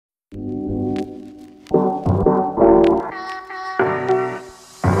Good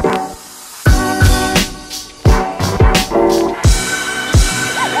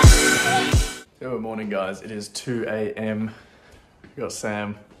morning, guys. It is 2 a.m. We got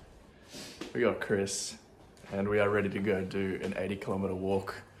Sam, we got Chris, and we are ready to go do an 80-kilometer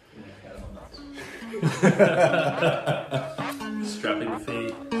walk. Strapping the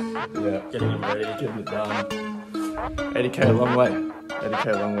feet, Yeah, getting them ready, getting it done. 80k a long way. 80k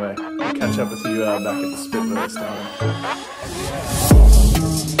a long way. We'll catch up with you back at the spit where we're starting.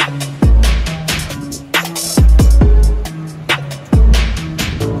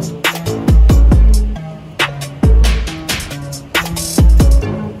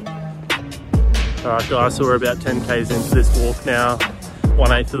 Alright guys, so we're about 10k's into this walk now,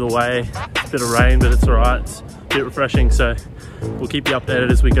 1/8 of the way. It's a bit of rain, but it's alright, it's a bit refreshing, so we'll keep you updated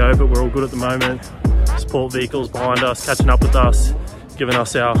as we go, but we're all good at the moment. Support vehicles behind us, catching up with us, giving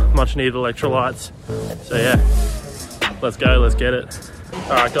us our much needed electrolytes. So yeah, let's go, let's get it.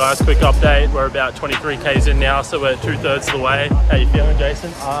 Alright guys, quick update. We're about 23k's in now, so we're 2/3 of the way. How you feeling,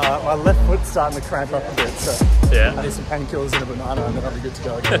 Jason? My left foot's starting to cramp up a bit, so yeah, I need some painkillers and a banana and then I'll be good to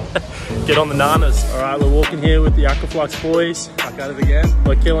go again. Get on the nanas. Alright, we're walking here with the Aquaflux boys. Back at it again.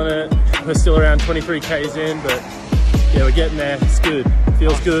 We're killing it. We're still around 23k's in, but yeah, we're getting there. It's good.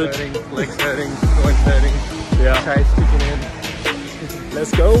 Feels good. Hurting, legs hurting, joints hurting. Yeah. Chase kicking in.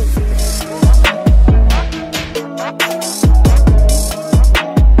 Let's go.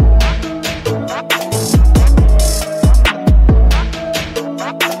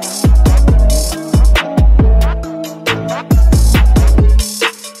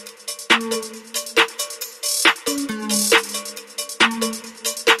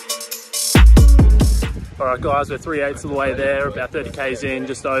 Alright guys, we're 3/8 of the way there, about 30k's in,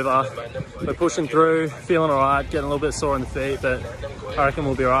 just over. We're pushing through, feeling alright, getting a little bit sore in the feet, but I reckon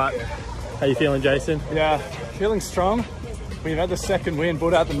we'll be alright. How you feeling, Jason? Yeah, feeling strong. We've had the second wind,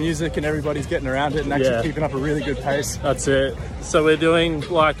 brought out the music and everybody's getting around it and actually keeping up a really good pace. That's it. So we're doing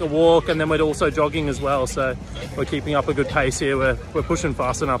like a walk and then we're also jogging as well, so we're keeping up a good pace here. We're pushing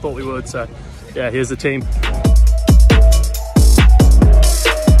faster than I thought we would, so yeah, here's the team.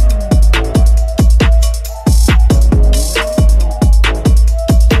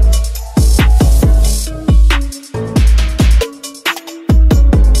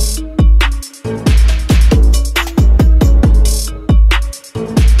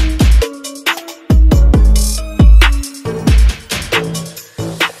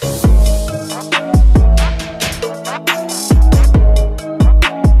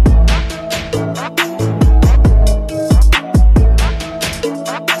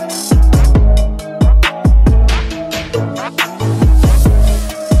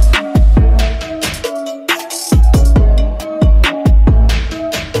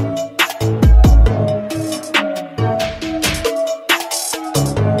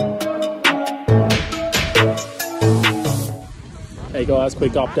 Hey guys,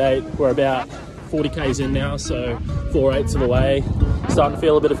 quick update. We're about 40k's in now, so 4/8 of the way. Starting to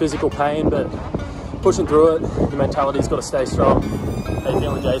feel a bit of physical pain, but pushing through it. The mentality's got to stay strong. How you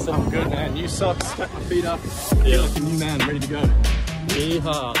feeling, Jason? I'm good, man. New socks, stack my feet up. I feel like a new man, ready to go.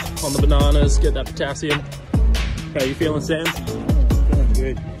 Yeehaw. On the bananas, get that potassium. How you feeling, Sam? Feeling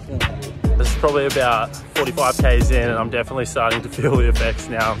good. This is probably about 45k's in and I'm definitely starting to feel the effects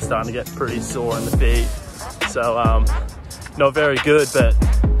now. I'm starting to get pretty sore in the feet. So, not very good, but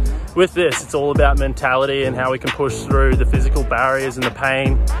with this, it's all about mentality and how we can push through the physical barriers and the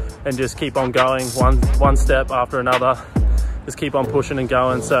pain and just keep on going one step after another. Just keep on pushing and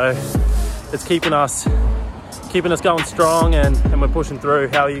going. So it's keeping us going strong and we're pushing through.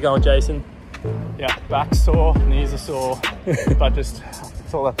 How are you going, Jason? Yeah, back sore, knees are sore, but just,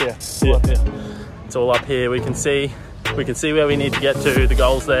 it's all up here. It's all up here. It's all up here. We can see where we need to get to. The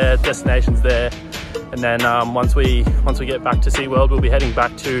goal's there, destination's there. And then once we get back to SeaWorld, we'll be heading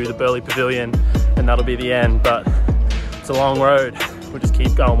back to the Burleigh Pavilion and that'll be the end. But it's a long road. We'll just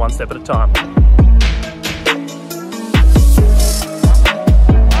keep going one step at a time.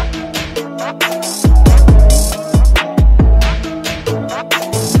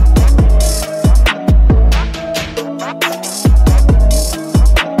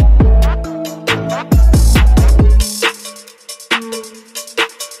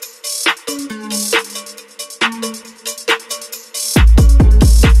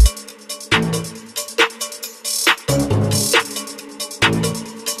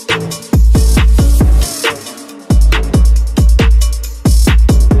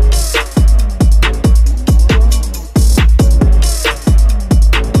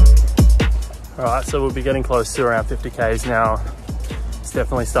 So we'll be getting close to around 50k's now. it's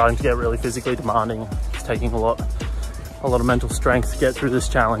definitely starting to get really physically demanding. It's taking a lot of mental strength to get through this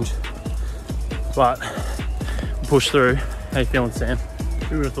challenge, but we'll push through. How you feeling, Sam?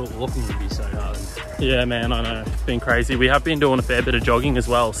 Who would have thought walking would be so hard? Yeah, man, I know, it's been crazy. We have been doing a fair bit of jogging as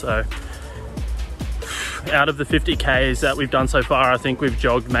well, so out of the 50 Ks that we've done so far, I think we've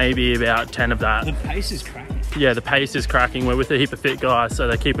jogged maybe about 10 of that. The pace is cracking. Yeah, the pace is cracking. We're with a heap of fit guys, so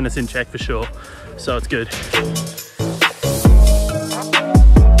they're keeping us in check for sure. So it's good.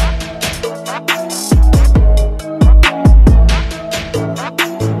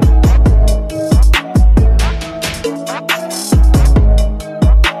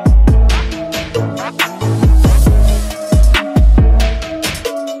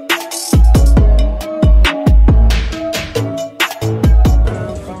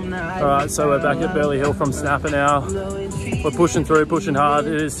 So we're back at Burley Hill from Snapper now. We're pushing through, pushing hard.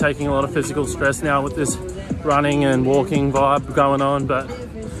 It is taking a lot of physical stress now with this running and walking vibe going on, but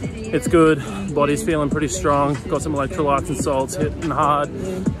it's good. Body's feeling pretty strong. Got some electrolytes and salts hitting hard.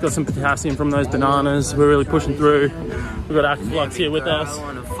 Got some potassium from those bananas. We're really pushing through. We've got Aquaflux here with us.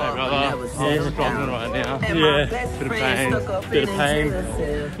 Hey brother, yeah, problem right now. Yeah, Bit of pain.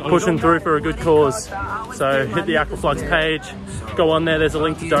 Pushing through for a good cause. So hit the Aquaflux page, go on there, there's a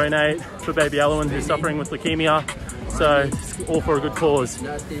link to donate for baby Elowen who's suffering with leukemia. So it's all for a good cause.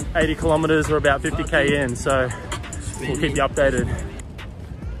 80 kilometers, we're about 50K in, so we'll keep you updated.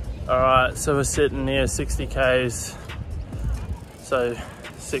 All right, so we're sitting near 60 Ks. So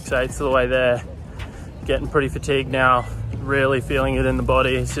 6/8 of the way there. Getting pretty fatigued now, really feeling it in the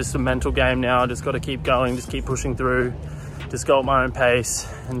body. It's just a mental game now. Just got to keep going, just keep pushing through, just go at my own pace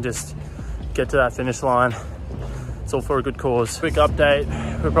and just get to that finish line. It's all for a good cause. Quick update,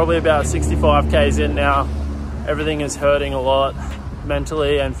 we're probably about 65 Ks in now. Everything is hurting a lot,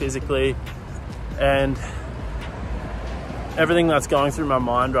 mentally and physically. And everything that's going through my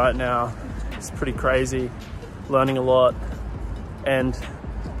mind right now is pretty crazy, learning a lot. And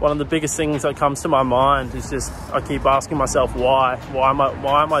one of the biggest things that comes to my mind is just, I keep asking myself, why am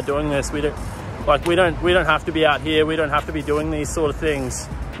I doing this? We don't have to be out here. We don't have to be doing these sort of things.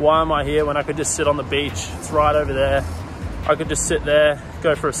 Why am I here when I could just sit on the beach? It's right over there. I could just sit there,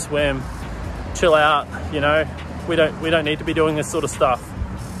 go for a swim, chill out, you know? We don't need to be doing this sort of stuff.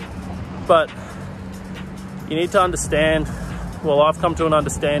 But you need to understand, well, I've come to an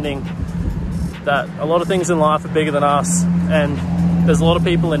understanding that a lot of things in life are bigger than us, and there's a lot of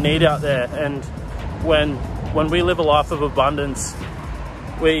people in need out there. And when we live a life of abundance,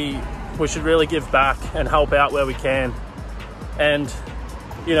 we should really give back and help out where we can. And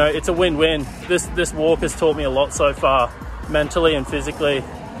you know, it's a win-win. This walk has taught me a lot so far, mentally and physically.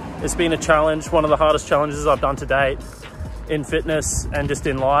 It's been a challenge, one of the hardest challenges I've done to date in fitness and just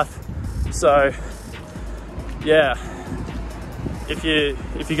in life. So yeah, if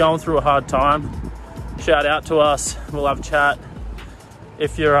you're going through a hard time, shout out to us, we'll have a chat.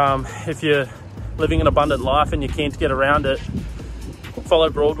 If you're living an abundant life and you're keen to get around it, follow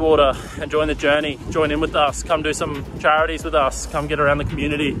Broadwater and join the journey. Join in with us, come do some charities with us, come get around the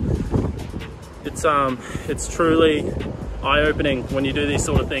community. It's truly eye-opening when you do these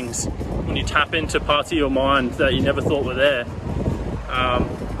sort of things, when you tap into parts of your mind that you never thought were there.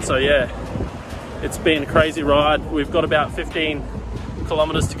 So yeah, it's been a crazy ride. We've got about 15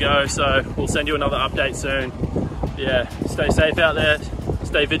 kilometers to go, so we'll send you another update soon. Yeah, stay safe out there,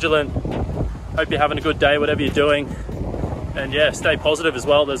 stay vigilant. Hope you're having a good day, whatever you're doing. And yeah, stay positive as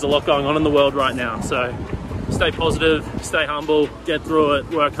well. There's a lot going on in the world right now, so stay positive, stay humble, get through it,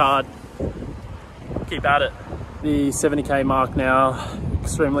 work hard, keep at it. The 70K mark now,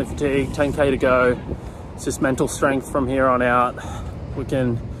 extremely fatigued, 10K to go. It's just mental strength from here on out. We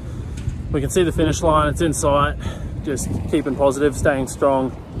can see the finish line, it's in sight. Just keeping positive, staying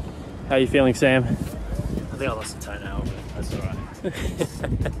strong. How are you feeling, Sam? I think I lost a toenail, but that's all right.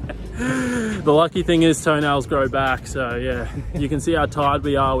 The lucky thing is toenails grow back, so yeah. You can see how tired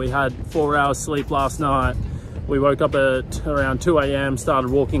we are. We had 4 hours sleep last night. We woke up at around 2 AM, started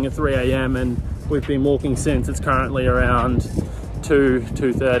walking at 3 AM, and we've been walking since. It's currently around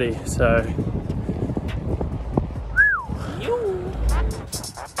 2:30, so.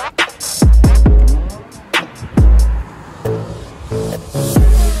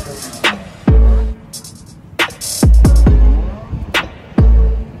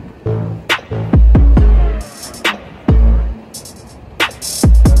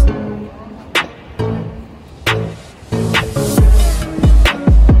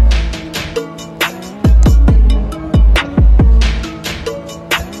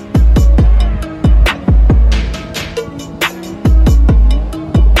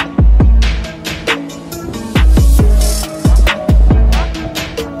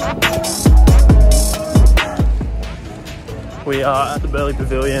 We are at the Burleigh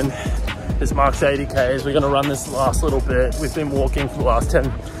Pavilion. This marks 80 Ks. We're gonna run this last little bit. We've been walking for the last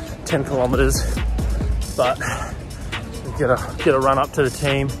 10 kilometers, but we get a run up to the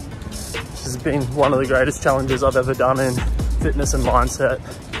team. This has been one of the greatest challenges I've ever done in fitness and mindset,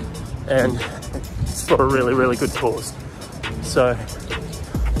 and it's for a really, really good cause. So,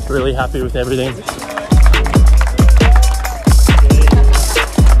 really happy with everything.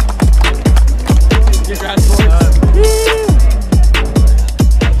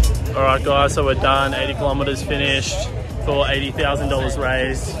 Alright guys, so we're done, 80 kilometers finished for $80,000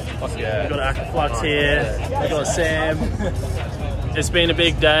 raised. Yeah. We've got Aquaflux here, we've got Sam. It's been a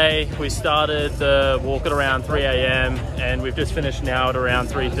big day. We started the walk at around 3 AM and we've just finished now at around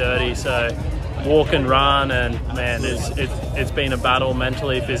 3:30. So walk and run, and man, it's been a battle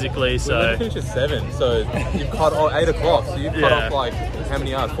mentally, physically. So we finished at 7, so you've cut off 8 o'clock. So you've cut off like how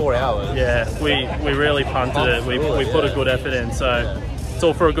many hours? 4 hours. Yeah, we really punted it. We put a good effort in. So it's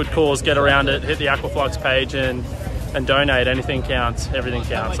all for a good cause. Get around it. Hit the Aquaflux page and donate. Anything counts. Everything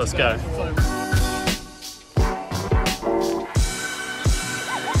counts. Let's go.